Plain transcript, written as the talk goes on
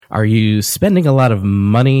Are you spending a lot of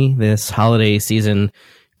money this holiday season?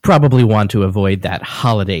 Probably want to avoid that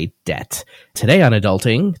holiday debt. Today on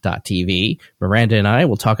Adulting.tv, Miranda and I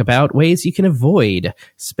will talk about ways you can avoid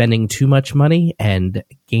spending too much money and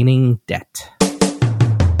gaining debt.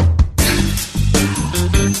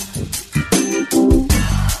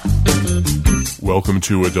 Welcome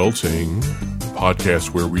to Adulting, a podcast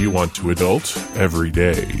where we want to adult every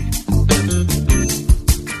day.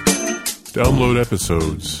 Download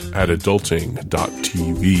episodes at Adulting.tv.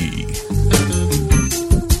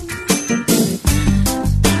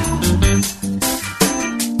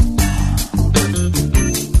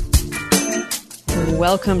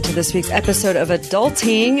 Welcome to this week's episode of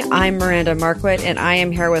Adulting. I'm Miranda Marquardt, and I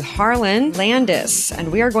am here with Harlan Landis,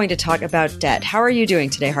 and we are going to talk about debt. How are you doing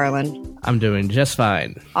today, Harlan? I'm doing just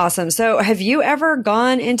fine. Awesome. So have you ever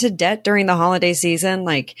gone into debt during the holiday season,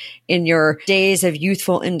 like in your days of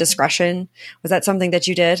youthful indiscretion? Was that something that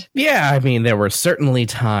you did? Yeah, I mean, there were certainly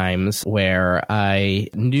times where I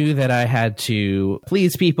knew that I had to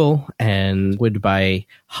please people and would buy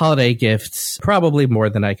holiday gifts, probably more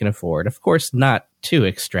than I can afford. Of course, not too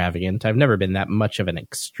extravagant. I've never been that much of an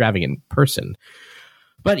extravagant person.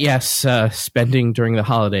 But yes, spending during the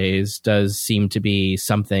holidays does seem to be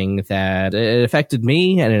something that it affected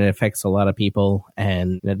me, and it affects a lot of people.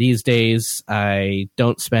 And these days, I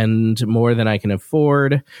don't spend more than I can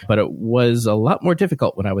afford, but it was a lot more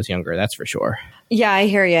difficult when I was younger, that's for sure. Yeah, I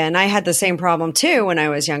hear you. And I had the same problem too when I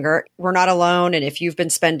was younger. We're not alone. And if you've been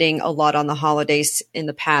spending a lot on the holidays in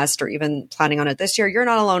the past or even planning on it this year, you're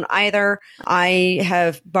not alone either. I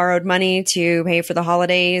have borrowed money to pay for the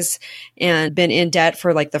holidays and been in debt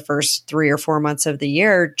for like the first 3 or 4 months of the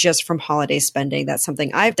year just from holiday spending. That's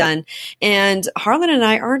something I've done. And Harlan and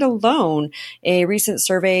I aren't alone. A recent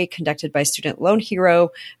survey conducted by Student Loan Hero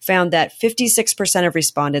found that 56% of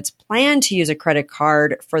respondents plan to use a credit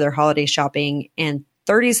card for their holiday shopping, and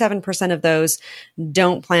 37% of those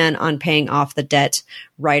don't plan on paying off the debt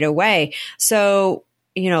right away. So,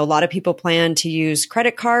 a lot of people plan to use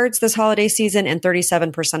credit cards this holiday season, and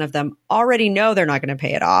 37% of them already know they're not going to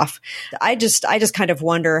pay it off. I just kind of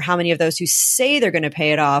wonder how many of those who say they're going to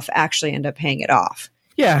pay it off actually end up paying it off.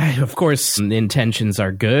 Yeah, of course, the intentions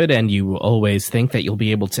are good, and you always think that you'll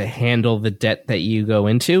be able to handle the debt that you go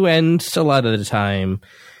into, and a lot of the time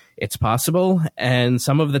it's possible, and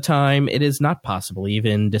some of the time it is not possible,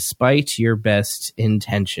 even despite your best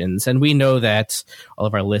intentions. And we know that all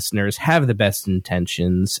of our listeners have the best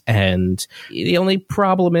intentions, and the only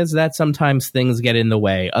problem is that sometimes things get in the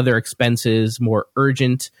way. Other expenses, more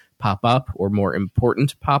urgent, pop up, or more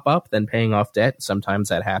important pop up than paying off debt. Sometimes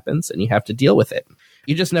that happens, and you have to deal with it.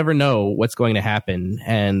 You just never know what's going to happen,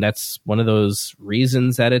 and that's one of those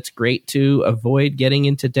reasons that it's great to avoid getting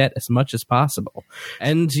into debt as much as possible.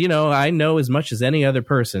 And, I know as much as any other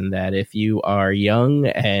person that if you are young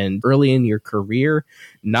and early in your career,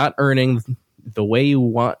 not earning the way you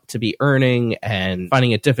want to be earning and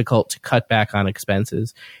finding it difficult to cut back on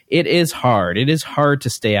expenses, it is hard. It is hard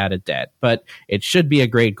to stay out of debt, but it should be a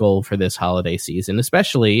great goal for this holiday season,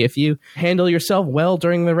 especially if you handle yourself well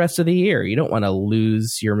during the rest of the year. You don't want to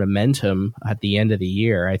lose your momentum at the end of the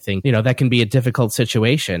year. I think, that can be a difficult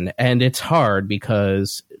situation, and it's hard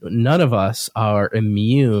because none of us are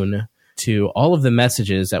immune to all of the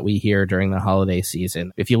messages that we hear during the holiday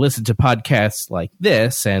season. If you listen to podcasts like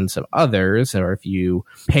this and some others, or if you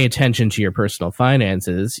pay attention to your personal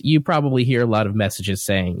finances, you probably hear a lot of messages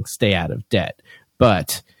saying, stay out of debt.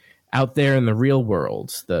 But out there in the real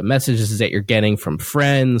world, the messages that you're getting from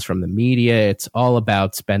friends, from the media, it's all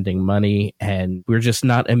about spending money, and we're just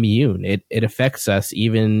not immune. It affects us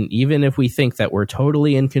even if we think that we're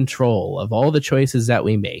totally in control of all the choices that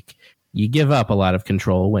we make. You give up a lot of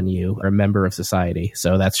control when you are a member of society.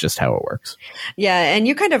 So that's just how it works. Yeah. And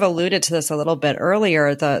you kind of alluded to this a little bit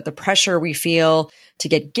earlier, the pressure we feel to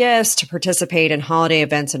get gifts, to participate in holiday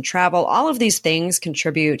events and travel. All of these things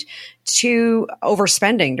contribute to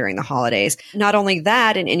overspending during the holidays. Not only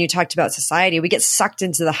that, and you talked about society, we get sucked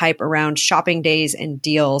into the hype around shopping days and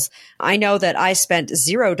deals. I know that I spent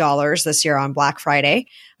 $0 this year on Black Friday,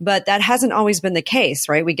 but that hasn't always been the case,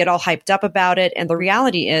 right? We get all hyped up about it. And the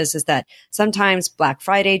reality is that sometimes Black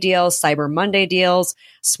Friday deals, Cyber Monday deals,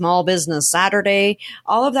 Small Business Saturday,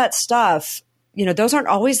 all of that stuff, those aren't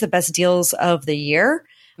always the best deals of the year.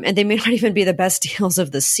 And they may not even be the best deals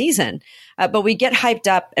of the season. But we get hyped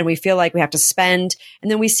up and we feel like we have to spend. And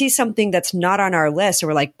then we see something that's not on our list. And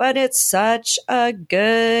we're like, but it's such a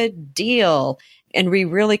good deal. And we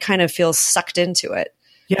really kind of feel sucked into it.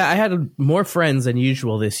 Yeah, I had more friends than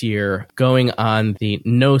usual this year going on the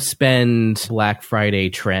no spend Black Friday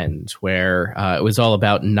trend where it was all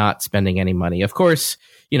about not spending any money. Of course,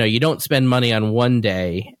 you don't spend money on one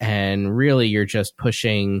day and really you're just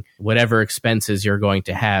pushing whatever expenses you're going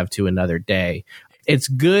to have to another day. It's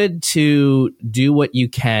good to do what you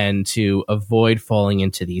can to avoid falling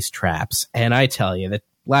into these traps. And I tell you that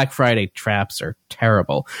Black Friday traps are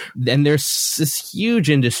terrible. And there's this huge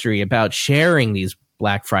industry about sharing these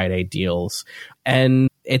Black Friday deals. And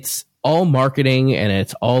it's all marketing and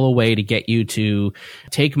it's all a way to get you to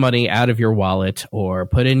take money out of your wallet or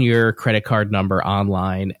put in your credit card number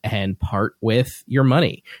online and part with your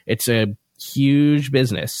money. It's a huge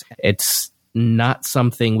business. It's not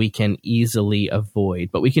something we can easily avoid,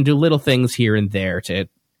 but we can do little things here and there to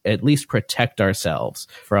at least protect ourselves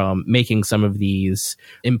from making some of these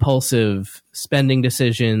impulsive spending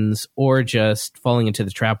decisions or just falling into the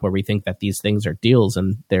trap where we think that these things are deals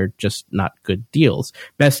and they're just not good deals.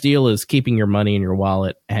 Best deal is keeping your money in your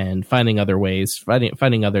wallet and finding other ways,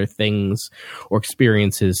 finding other things or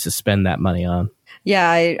experiences to spend that money on.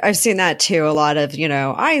 Yeah, I've seen that too. A lot of,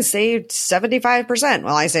 I saved 75%.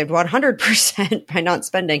 Well, I saved 100% by not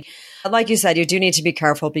spending. Like you said, you do need to be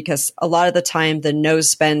careful because a lot of the time the no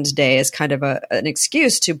spend day is kind of an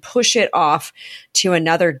excuse to push it off to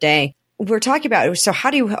another day. We're talking about, so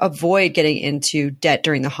how do you avoid getting into debt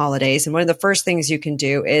during the holidays? And one of the first things you can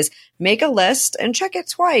do is make a list and check it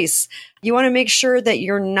twice. You want to make sure that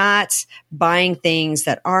you're not buying things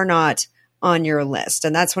that are not on your list.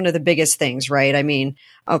 And that's one of the biggest things, right? I mean,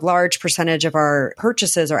 a large percentage of our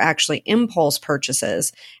purchases are actually impulse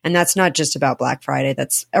purchases. And that's not just about Black Friday.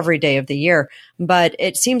 That's every day of the year. But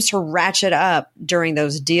it seems to ratchet up during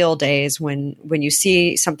those deal days when you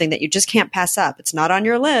see something that you just can't pass up. It's not on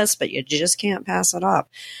your list, but you just can't pass it up.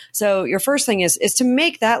 So your first thing is to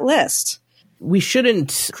make that list. We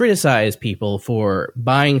shouldn't criticize people for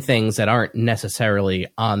buying things that aren't necessarily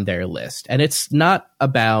on their list. And it's not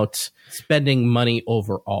about spending money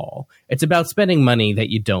overall. It's about spending money that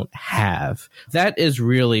you don't have. That is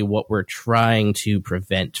really what we're trying to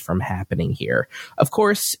prevent from happening here. Of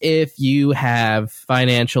course, if you have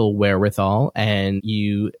financial wherewithal and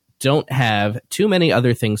you don't have too many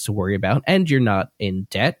other things to worry about and you're not in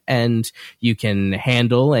debt and you can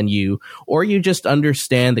handle you just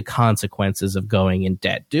understand the consequences of going in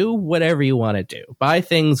debt. Do whatever you want to do. Buy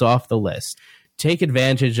things off the list. Take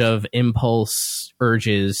advantage of impulse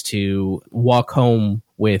urges to walk home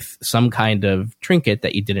with some kind of trinket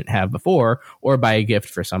that you didn't have before or buy a gift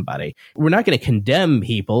for somebody. We're not going to condemn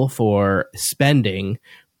people for spending,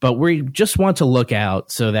 but we just want to look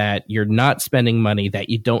out so that you're not spending money that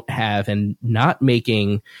you don't have and not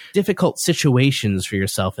making difficult situations for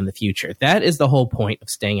yourself in the future. That is the whole point of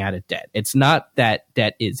staying out of debt. It's not that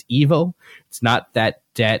debt is evil. It's not that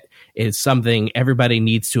debt is something everybody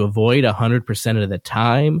needs to avoid 100% of the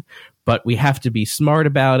time. But we have to be smart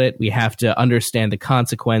about it. We have to understand the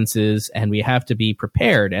consequences and we have to be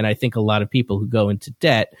prepared. And I think a lot of people who go into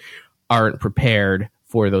debt aren't prepared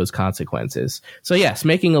for those consequences. So yes,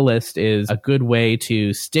 making a list is a good way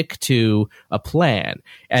to stick to a plan.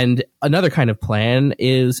 And another kind of plan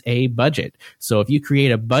is a budget. So if you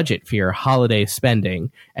create a budget for your holiday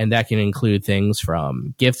spending, and that can include things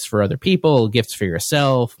from gifts for other people, gifts for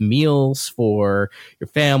yourself, meals for your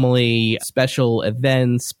family, special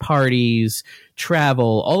events, parties,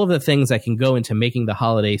 travel, all of the things that can go into making the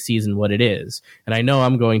holiday season what it is. And I know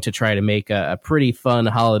I'm going to try to make a pretty fun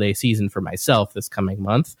holiday season for myself this coming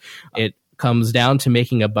month. It comes down to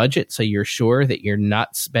making a budget so you're sure that you're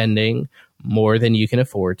not spending more than you can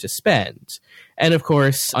afford to spend. And of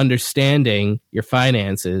course, understanding your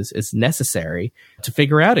finances is necessary to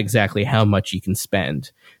figure out exactly how much you can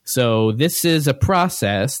spend. So this is a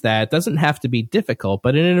process that doesn't have to be difficult,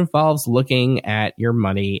 but it involves looking at your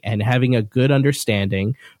money and having a good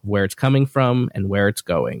understanding of where it's coming from and where it's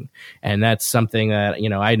going. And that's something that,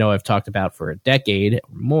 I know I've talked about for a decade or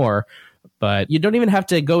more, but you don't even have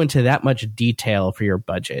to go into that much detail for your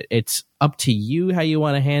budget. It's up to you how you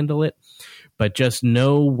want to handle it. But just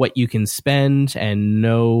know what you can spend and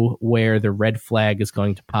know where the red flag is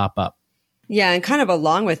going to pop up. Yeah. And kind of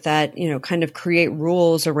along with that, kind of create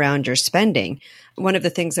rules around your spending. One of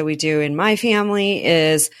the things that we do in my family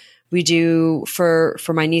is we do for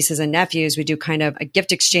my nieces and nephews, we do kind of a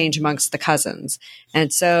gift exchange amongst the cousins.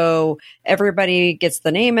 And so everybody gets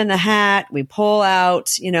the name in the hat. We pull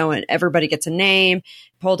out, and everybody gets a name.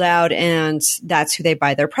 pulled out, and that's who they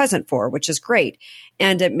buy their present for, which is great.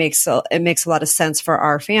 And it makes a lot of sense for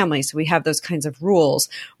our family. So we have those kinds of rules.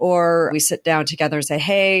 Or we sit down together and say,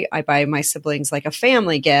 hey, I buy my siblings like a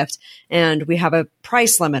family gift, and we have a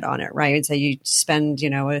price limit on it, right? And so you spend,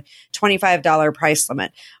 a $25 price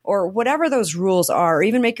limit or whatever those rules are, or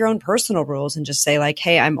even make your own personal rules and just say like,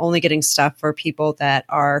 hey, I'm only getting stuff for people that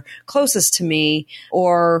are closest to me,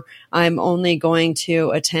 or I'm only going to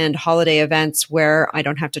attend holiday events where I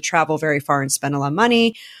don't have to travel very far and spend a lot of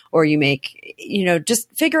money. Or you make,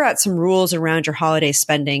 just figure out some rules around your holiday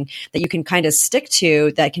spending that you can kind of stick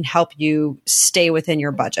to that can help you stay within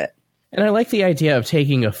your budget. And I like the idea of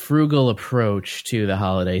taking a frugal approach to the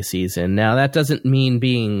holiday season. Now, that doesn't mean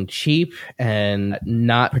being cheap and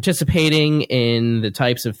not participating in the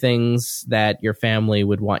types of things that your family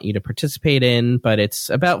would want you to participate in, but it's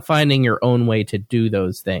about finding your own way to do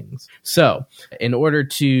those things. So, in order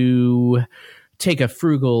to take a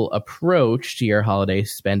frugal approach to your holiday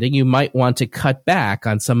spending, you might want to cut back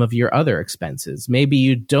on some of your other expenses. Maybe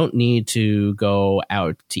you don't need to go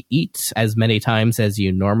out to eat as many times as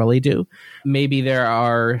you normally do. Maybe there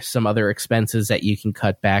are some other expenses that you can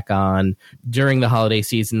cut back on during the holiday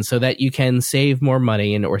season so that you can save more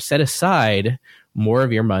money or set aside more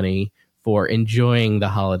of your money for enjoying the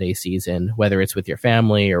holiday season, whether it's with your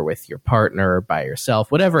family or with your partner or by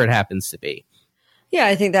yourself, whatever it happens to be. Yeah,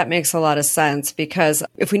 I think that makes a lot of sense, because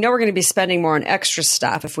if we know we're going to be spending more on extra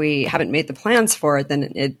stuff, if we haven't made the plans for it,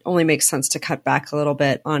 then it only makes sense to cut back a little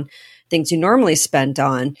bit on things you normally spend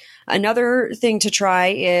on. Another thing to try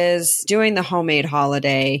is doing the homemade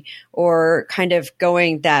holiday, or kind of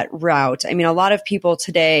going that route. I mean, a lot of people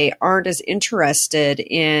today aren't as interested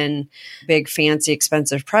in big, fancy,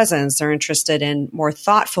 expensive presents. They're interested in more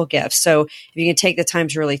thoughtful gifts. So if you can take the time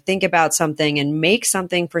to really think about something and make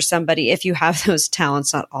something for somebody, if you have those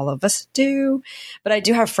talents, not all of us do, but I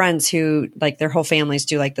do have friends who, like, their whole families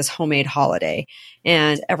do like this homemade holiday,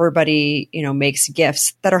 and everybody, makes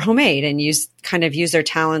gifts that are homemade and use their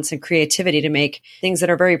talents and creativity to make things that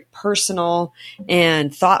are very personal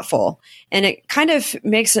and thoughtful. And it kind of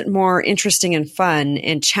makes it more interesting and fun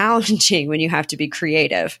and challenging when you have to be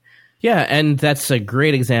creative. Yeah, and that's a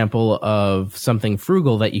great example of something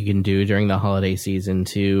frugal that you can do during the holiday season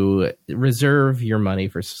to reserve your money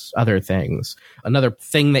for other things. Another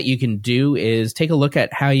thing that you can do is take a look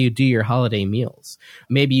at how you do your holiday meals.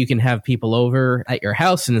 Maybe you can have people over at your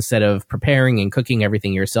house, and instead of preparing and cooking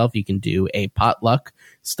everything yourself, you can do a potluck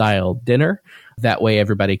style dinner. That way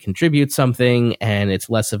everybody contributes something and it's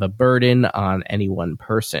less of a burden on any one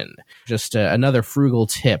person. Just another frugal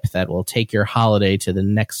tip that will take your holiday to the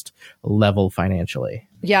next level financially.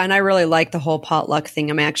 Yeah, and I really like the whole potluck thing.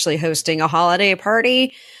 I'm actually hosting a holiday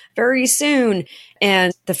party very soon.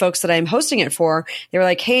 And the folks that I'm hosting it for, they were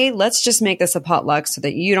like, hey, let's just make this a potluck so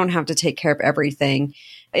that you don't have to take care of everything.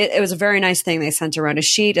 It was a very nice thing. They sent around a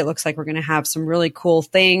sheet. It looks like we're going to have some really cool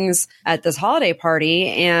things at this holiday party.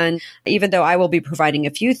 And even though I will be providing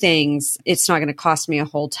a few things, it's not going to cost me a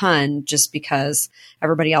whole ton, just because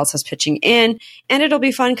everybody else is pitching in. And it'll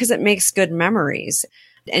be fun because it makes good memories.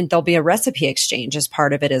 And there'll be a recipe exchange as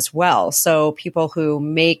part of it as well. So people who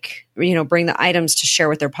bring the items to share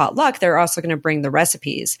with their potluck, they're also going to bring the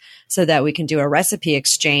recipes so that we can do a recipe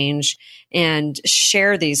exchange and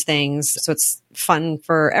share these things. So it's fun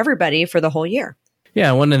for everybody for the whole year.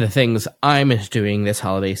 Yeah, one of the things I'm doing this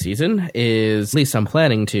holiday season is, at least I'm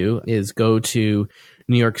planning to, is go to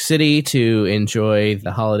New York City to enjoy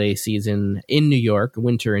the holiday season in New York,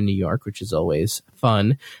 winter in New York, which is always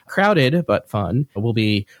fun. Crowded, but fun. We'll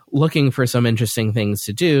be looking for some interesting things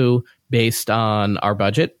to do based on our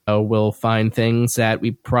budget. We'll find things that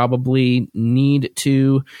we probably need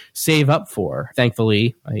to save up for.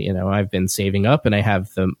 Thankfully, I've been saving up and I have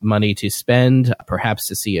the money to spend, perhaps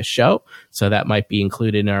to see a show. So that might be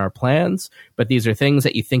included in our plans. But these are things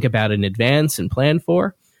that you think about in advance and plan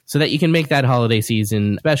for, so that you can make that holiday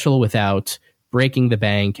season special without breaking the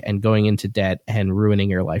bank and going into debt and ruining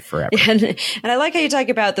your life forever. And I like how you talk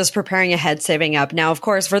about this preparing ahead, saving up. Now, of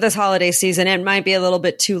course, for this holiday season, it might be a little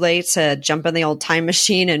bit too late to jump in the old time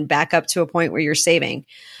machine and back up to a point where you're saving.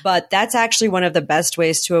 But that's actually one of the best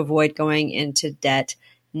ways to avoid going into debt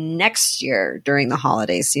next year during the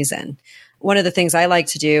holiday season. One of the things I like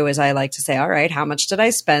to do is I like to say, all right, how much did I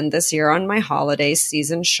spend this year on my holiday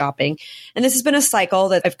season shopping? And this has been a cycle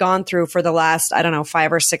that I've gone through for the last,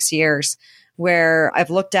 5 or 6 years, where I've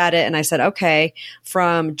looked at it and I said, okay,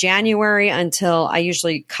 from January until I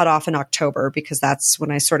usually cut off in October, because that's when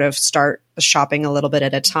I sort of start shopping a little bit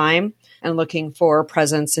at a time. and looking for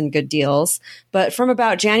presents and good deals. But from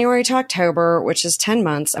about January to October, which is 10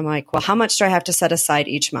 months, I'm like, well, how much do I have to set aside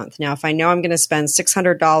each month? Now, if I know I'm going to spend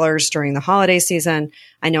 $600 during the holiday season,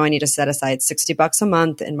 I know I need to set aside $60 a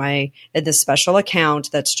month in this special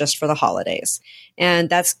account that's just for the holidays. And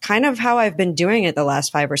that's kind of how I've been doing it the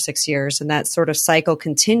last 5 or 6 years. And that sort of cycle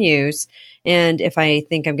continues. And if I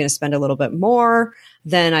think I'm going to spend a little bit more,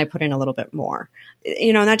 then I put in a little bit more.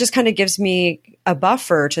 And that just kind of gives me a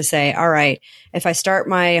buffer to say, all right, if I start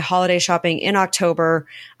my holiday shopping in October,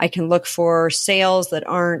 I can look for sales that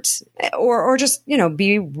aren't, or just,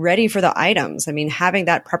 be ready for the items. I mean, having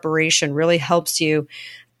that preparation really helps you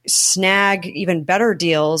snag even better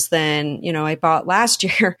deals than, I bought last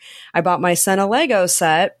year. I bought my son a Lego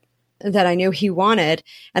set that I knew he wanted.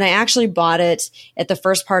 And I actually bought it at the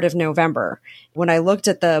first part of November. When I looked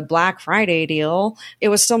at the Black Friday deal, it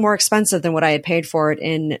was still more expensive than what I had paid for it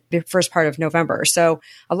in the first part of November. So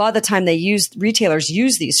a lot of the time retailers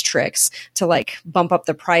use these tricks to bump up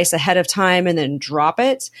the price ahead of time and then drop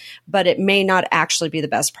it, but it may not actually be the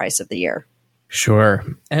best price of the year. Sure.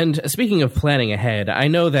 And speaking of planning ahead, I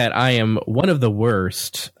know that I am one of the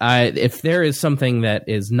worst. If there is something that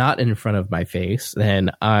is not in front of my face,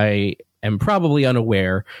 then I am probably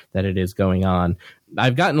unaware that it is going on.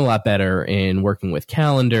 I've gotten a lot better in working with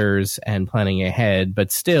calendars and planning ahead,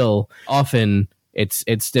 but still often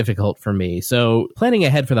it's difficult for me. So planning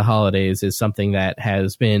ahead for the holidays is something that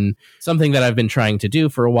has been something that I've been trying to do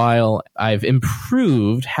for a while. I've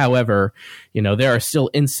improved. However, there are still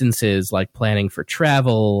instances like planning for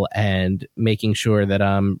travel and making sure that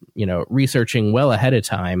I'm, researching well ahead of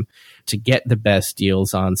time to get the best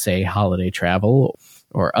deals on, say, holiday travel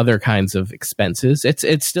or other kinds of expenses.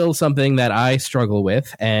 It's still something that I struggle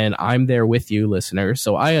with, and I'm there with you, listeners.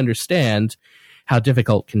 So I understand how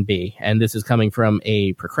difficult can be. And this is coming from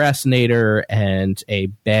a procrastinator and a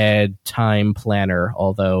bad time planner,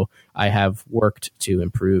 although I have worked to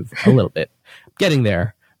improve a little bit. Getting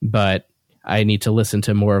there, but I need to listen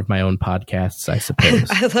to more of my own podcasts, I suppose.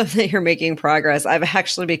 I love that you're making progress. I've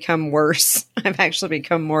actually become worse. I've actually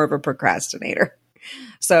become more of a procrastinator.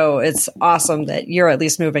 So it's awesome that you're at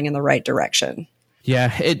least moving in the right direction.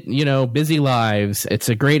 Yeah, busy lives. It's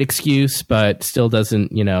a great excuse, but still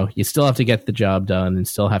doesn't, you still have to get the job done and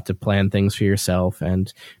still have to plan things for yourself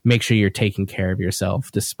and make sure you're taking care of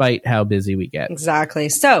yourself despite how busy we get. Exactly.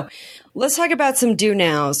 So let's talk about some do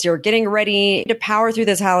nows. You're getting ready to power through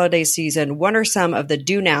this holiday season. What are some of the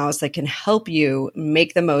do nows that can help you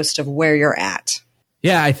make the most of where you're at?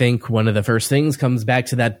 Yeah, I think one of the first things comes back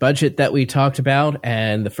to that budget that we talked about.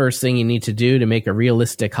 And the first thing you need to do to make a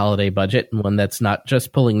realistic holiday budget, one that's not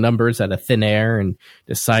just pulling numbers out of thin air and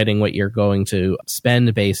deciding what you're going to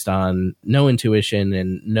spend based on no intuition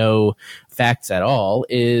and no facts at all,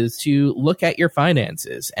 is to look at your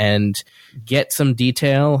finances and get some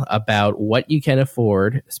detail about what you can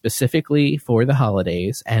afford specifically for the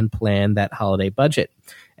holidays and plan that holiday budget.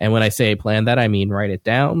 And when I say plan that, I mean write it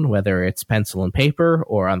down, whether it's pencil and paper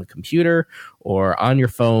or on the computer or on your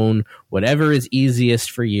phone, whatever is easiest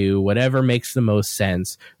for you, whatever makes the most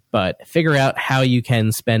sense. But figure out how you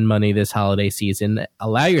can spend money this holiday season,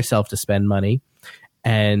 allow yourself to spend money,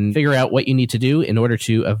 and figure out what you need to do in order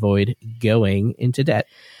to avoid going into debt.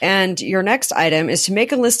 And your next item is to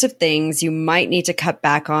make a list of things you might need to cut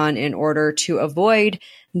back on in order to avoid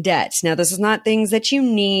debt. Now, this is not things that you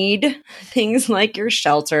need, things like your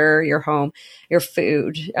shelter, your home, your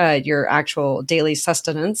food, your actual daily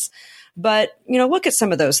sustenance. But, look at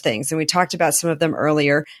some of those things. And we talked about some of them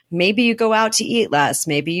earlier. Maybe you go out to eat less.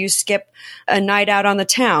 Maybe you skip a night out on the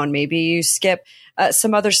town. Maybe you skip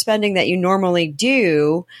some other spending that you normally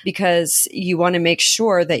do because you want to make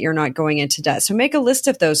sure that you're not going into debt. So make a list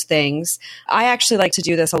of those things. I actually like to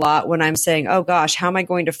do this a lot when I'm saying, oh gosh, how am I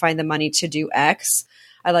going to find the money to do X?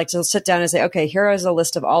 I like to sit down and say, okay, here is a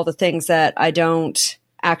list of all the things that I don't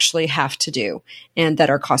actually have to do and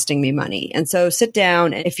that are costing me money. And so sit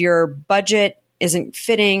down. If your budget isn't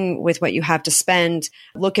fitting with what you have to spend,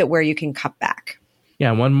 look at where you can cut back.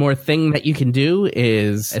 Yeah, one more thing that you can do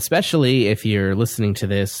is, especially if you're listening to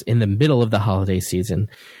this in the middle of the holiday season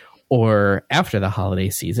or after the holiday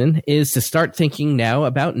season, is to start thinking now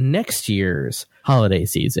about next year's holiday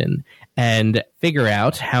season and figure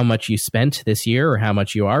out how much you spent this year or how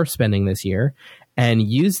much you are spending this year and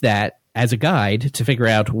use that as a guide to figure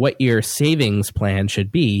out what your savings plan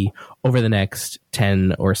should be over the next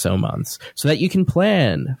 10 or so months so that you can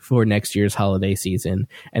plan for next year's holiday season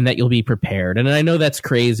and that you'll be prepared. And I know that's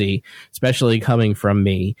crazy, especially coming from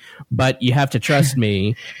me, but you have to trust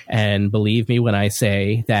me and believe me when I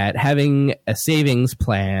say that having a savings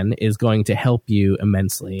plan is going to help you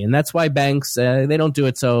immensely. And that's why banks, they don't do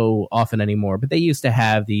it so often anymore, but they used to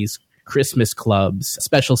have these Christmas clubs,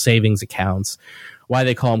 special savings accounts. Why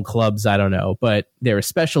they call them clubs, I don't know, but there are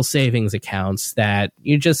special savings accounts that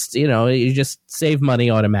you just save money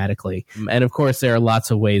automatically. And of course, there are lots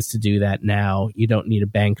of ways to do that now. You don't need a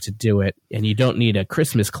bank to do it, and you don't need a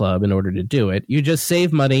Christmas club in order to do it. You just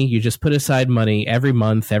save money. You just put aside money every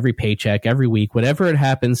month, every paycheck, every week, whatever it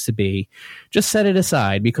happens to be. Just set it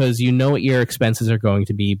aside because you know what your expenses are going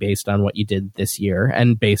to be based on what you did this year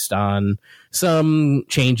and based on some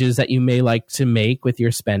changes that you may like to make with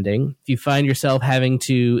your spending. If you find yourself having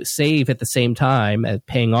to save at the same time as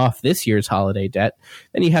paying off this year's holiday debt,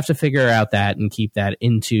 then you have to figure out that and keep that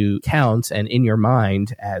into account and in your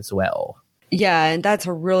mind as well. Yeah, and that's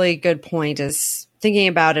a really good point, is thinking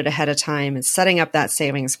about it ahead of time and setting up that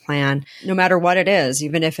savings plan, no matter what it is.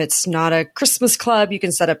 Even if it's not a Christmas club, you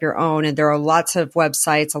can set up your own. And there are lots of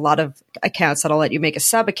websites, a lot of accounts that'll let you make a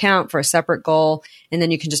sub account for a separate goal. And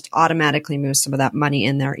then you can just automatically move some of that money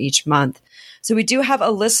in there each month. So we do have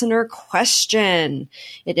a listener question.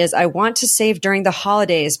 It is, I want to save during the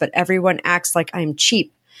holidays, but everyone acts like I'm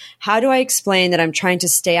cheap. How do I explain that I'm trying to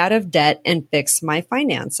stay out of debt and fix my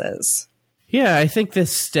finances? Yeah, I think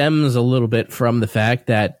this stems a little bit from the fact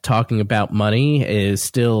that talking about money is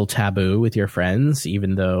still taboo with your friends,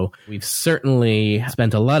 even though we've certainly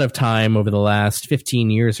spent a lot of time over the last 15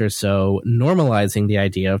 years or so normalizing the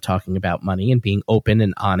idea of talking about money and being open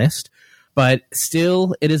and honest. But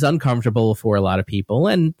still, it is uncomfortable for a lot of people,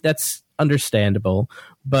 and that's understandable.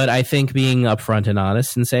 But I think being upfront and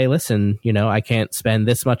honest and say, listen, I can't spend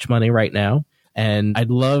this much money right now, and I'd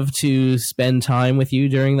love to spend time with you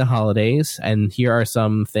during the holidays. And here are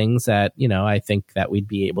some things that, I think that we'd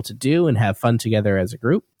be able to do and have fun together as a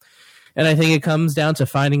group. And I think it comes down to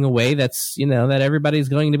finding a way that's, that everybody's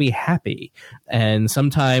going to be happy. And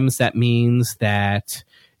sometimes that means that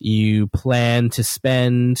you plan to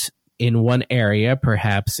spend in one area.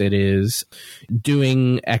 Perhaps it is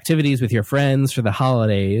doing activities with your friends for the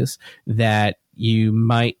holidays that you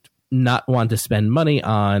might not want to spend money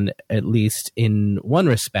on, at least in one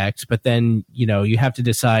respect, but then, you have to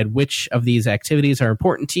decide which of these activities are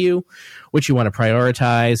important to you, which you want to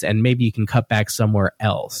prioritize, and maybe you can cut back somewhere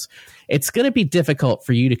else. It's going to be difficult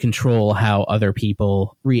for you to control how other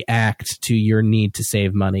people react to your need to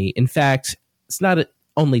save money. In fact, it's not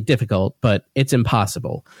only difficult, but it's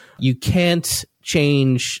impossible. You can't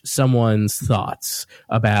change someone's thoughts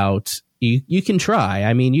about you. You can try.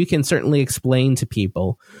 I mean, you can certainly explain to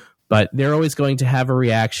people, but they're always going to have a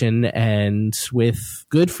reaction. And with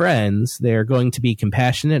good friends, they're going to be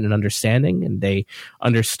compassionate and understanding, and they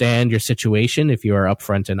understand your situation if you are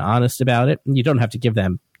upfront and honest about it. And you don't have to give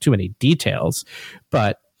them too many details,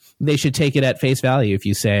 but they should take it at face value if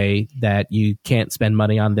you say that you can't spend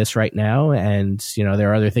money on this right now and,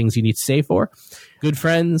 there are other things you need to save for. Good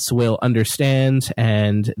friends will understand,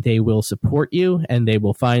 and they will support you, and they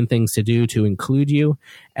will find things to do to include you,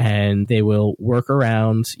 and they will work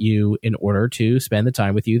around you in order to spend the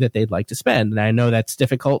time with you that they'd like to spend. And I know that's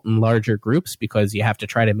difficult in larger groups because you have to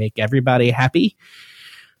try to make everybody happy.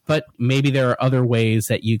 But maybe there are other ways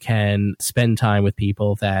that you can spend time with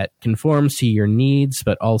people that conforms to your needs,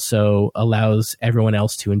 but also allows everyone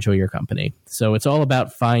else to enjoy your company. So it's all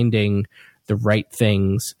about finding the right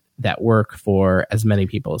things that work for as many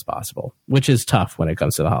people as possible, which is tough when it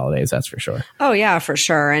comes to the holidays, that's for sure. Oh, yeah, for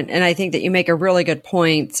sure. And I think that you make a really good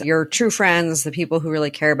point. Your true friends, the people who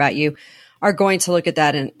really care about you, are going to look at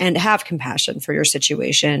that and have compassion for your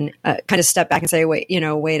situation, kind of step back and say, wait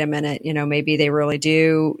a minute, maybe they really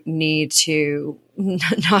do need to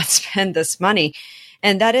not spend this money.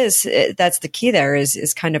 And that's the key there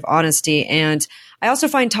is kind of honesty. And I also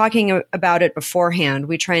find talking about it beforehand,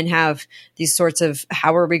 we try and have these sorts of,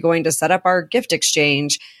 how are we going to set up our gift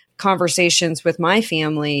exchange conversations with my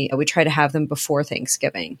family. We try to have them before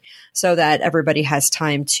Thanksgiving so that everybody has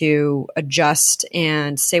time to adjust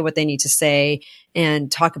and say what they need to say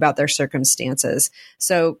and talk about their circumstances.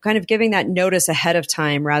 So kind of giving that notice ahead of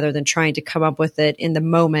time rather than trying to come up with it in the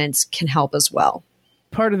moment can help as well.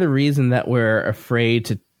 Part of the reason that we're afraid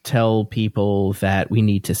to tell people that we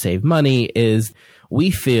need to save money is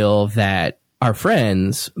we feel that our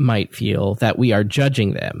friends might feel that we are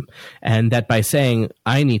judging them, and that by saying,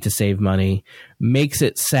 I need to save money, makes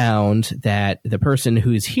it sound that the person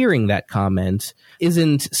who's hearing that comment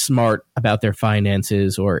isn't smart about their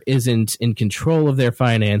finances, or isn't in control of their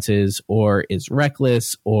finances, or is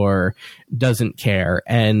reckless, or doesn't care.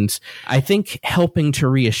 And I think helping to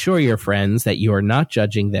reassure your friends that you are not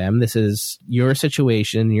judging them, this is your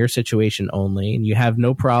situation only, and you have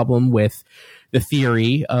no problem with the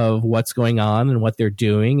theory of what's going on and what they're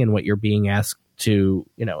doing and what you're being asked to,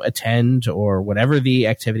 attend, or whatever the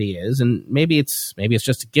activity is. And maybe it's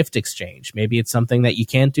just a gift exchange. Maybe it's something that you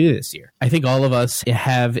can't do this year. I think all of us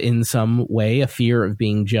have in some way a fear of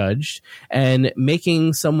being judged, and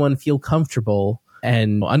making someone feel comfortable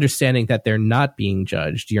and understanding that they're not being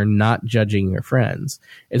judged, you're not judging your friends,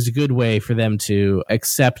 is a good way for them to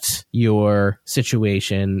accept your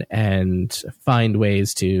situation and find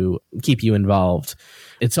ways to keep you involved.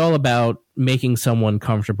 It's all about making someone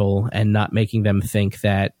comfortable and not making them think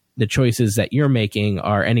that the choices that you're making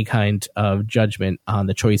are any kind of judgment on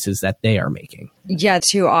the choices that they are making. Yeah,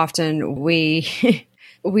 too often we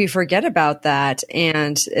forget about that,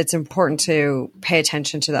 and it's important to pay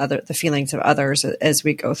attention to the feelings of others as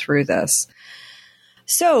we go through this.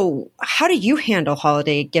 So how do you handle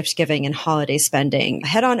holiday gift giving and holiday spending?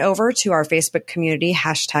 Head on over to our Facebook community,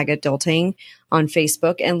 #adulting on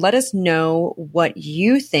Facebook, and let us know what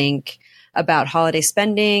you think about holiday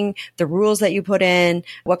spending, the rules that you put in,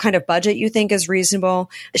 what kind of budget you think is reasonable.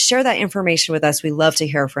 Share that information with us. We love to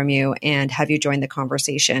hear from you and have you join the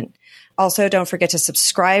conversation. Also, don't forget to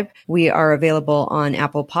subscribe. We are available on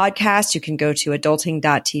Apple Podcasts. You can go to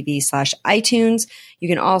adulting.tv/iTunes. You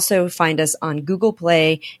can also find us on Google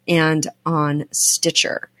Play and on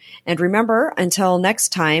Stitcher. And remember, until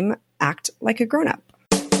next time, act like a grown-up.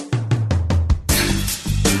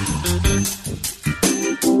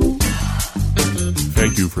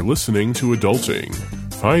 Thank you for listening to Adulting.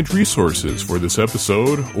 Find resources for this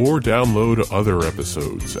episode or download other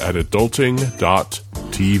episodes at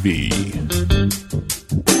adulting.tv.